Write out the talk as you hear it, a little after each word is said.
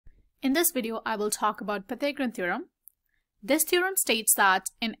In this video, I will talk about Pythagorean theorem. This theorem states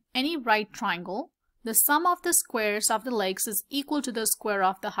that in any right triangle, the sum of the squares of the legs is equal to the square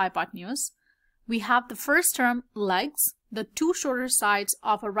of the hypotenuse. We have the first term, legs, the two shorter sides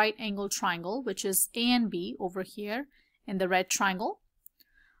of a right angle triangle, which is A and B over here in the red triangle.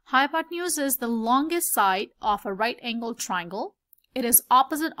 Hypotenuse is the longest side of a right angle triangle. It is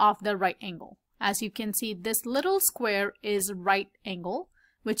opposite of the right angle. As you can see, this little square is right angle,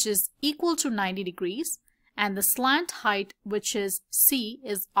 which is equal to 90 degrees, and the slant height, which is C,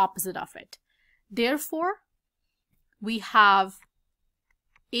 is opposite of it. Therefore, we have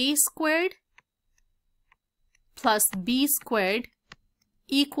A squared plus B squared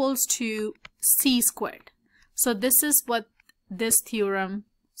equals to C squared. So this is what this theorem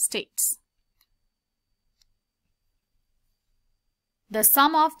states. The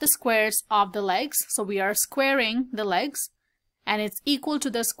sum of the squares of the legs, so we are squaring the legs, and it's equal to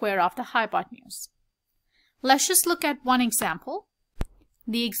the square of the hypotenuse. Let's just look at one example.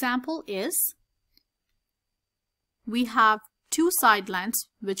 The example is we have two side lengths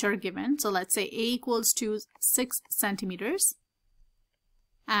which are given. So let's say A equals to 6 centimeters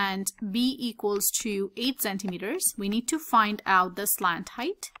and B equals to 8 centimeters. We need to find out the slant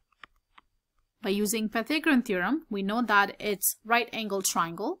height. By using Pythagorean theorem, we know that it's right angle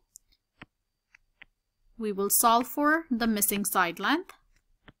triangle. We will solve for the missing side length.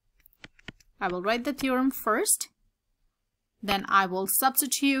 I will write the theorem first. Then I will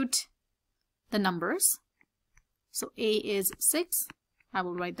substitute the numbers. So A is 6. I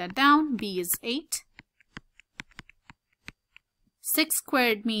will write that down. B is 8. 6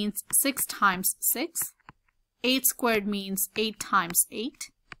 squared means 6 times 6. 8 squared means 8 times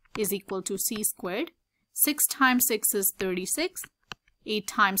 8 is equal to C squared. 6 times 6 is 36. 8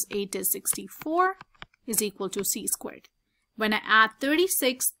 times 8 is 64 is equal to C squared. When I add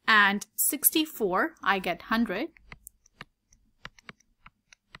 36 and 64, I get 100.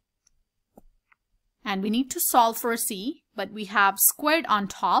 And we need to solve for C, but we have squared on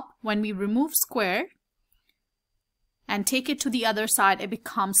top. When we remove square and take it to the other side, it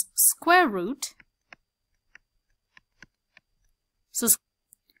becomes square root. So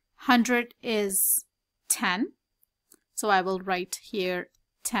 100 is 10. So I will write here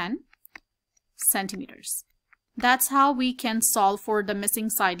 10 centimeters. That's how we can solve for the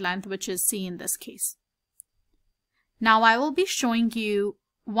missing side length, which is C in this case. Now I will be showing you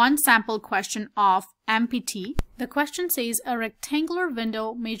one sample question of MPT. The question says a rectangular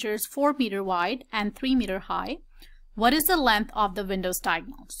window measures 4 meters wide and 3 meters high. What is the length of the window's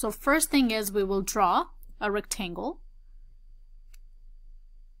diagonal? So first thing is we will draw a rectangle.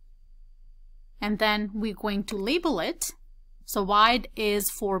 And then we're going to label it. So wide is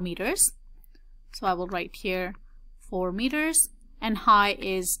 4 meters. So I will write here 4 meters and high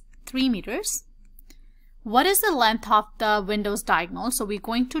is 3 meters. What is the length of the window's diagonal? So we're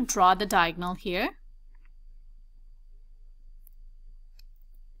going to draw the diagonal here.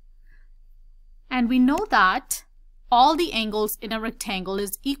 And we know that all the angles in a rectangle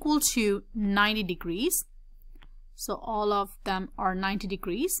is equal to 90 degrees. So all of them are 90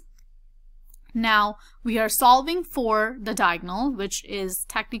 degrees. Now we are solving for the diagonal, which is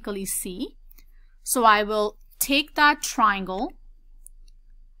technically C. So I will take that triangle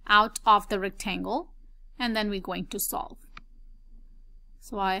out of the rectangle and then we're going to solve.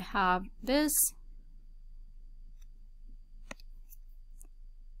 So I have this.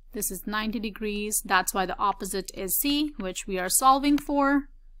 This is 90 degrees. That's why the opposite is C, which we are solving for.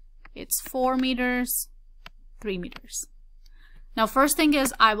 It's 4 meters, 3 meters. Now first thing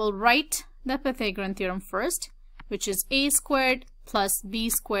is I will write the Pythagorean theorem first, which is A squared plus B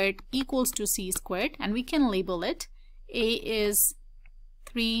squared equals to C squared, and we can label it. A is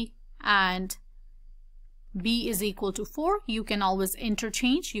 3 and B is equal to 4. You can always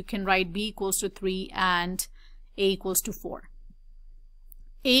interchange. You can write B equals to 3 and A equals to 4.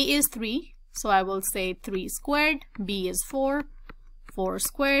 A is 3, so I will say 3 squared. B is 4. 4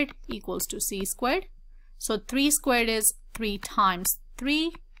 squared equals to C squared. So 3 squared is 3 times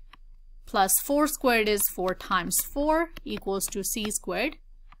 3. Plus 4 squared is 4 times 4 equals to C squared.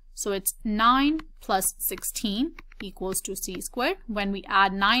 So it's 9 plus 16 equals to C squared. When we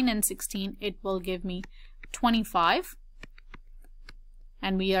add 9 and 16, it will give me 25.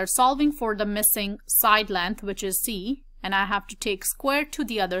 And we are solving for the missing side length, which is C. And I have to take square to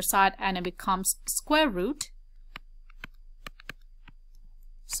the other side and it becomes square root.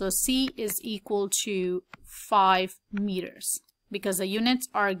 So C is equal to 5 meters. Because the units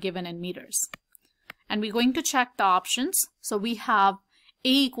are given in meters. And we're going to check the options. So we have A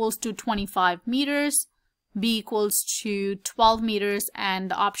equals to 25 meters, B equals to 12 meters, and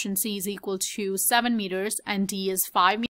the option C is equal to 7 meters, and D is 5 meters.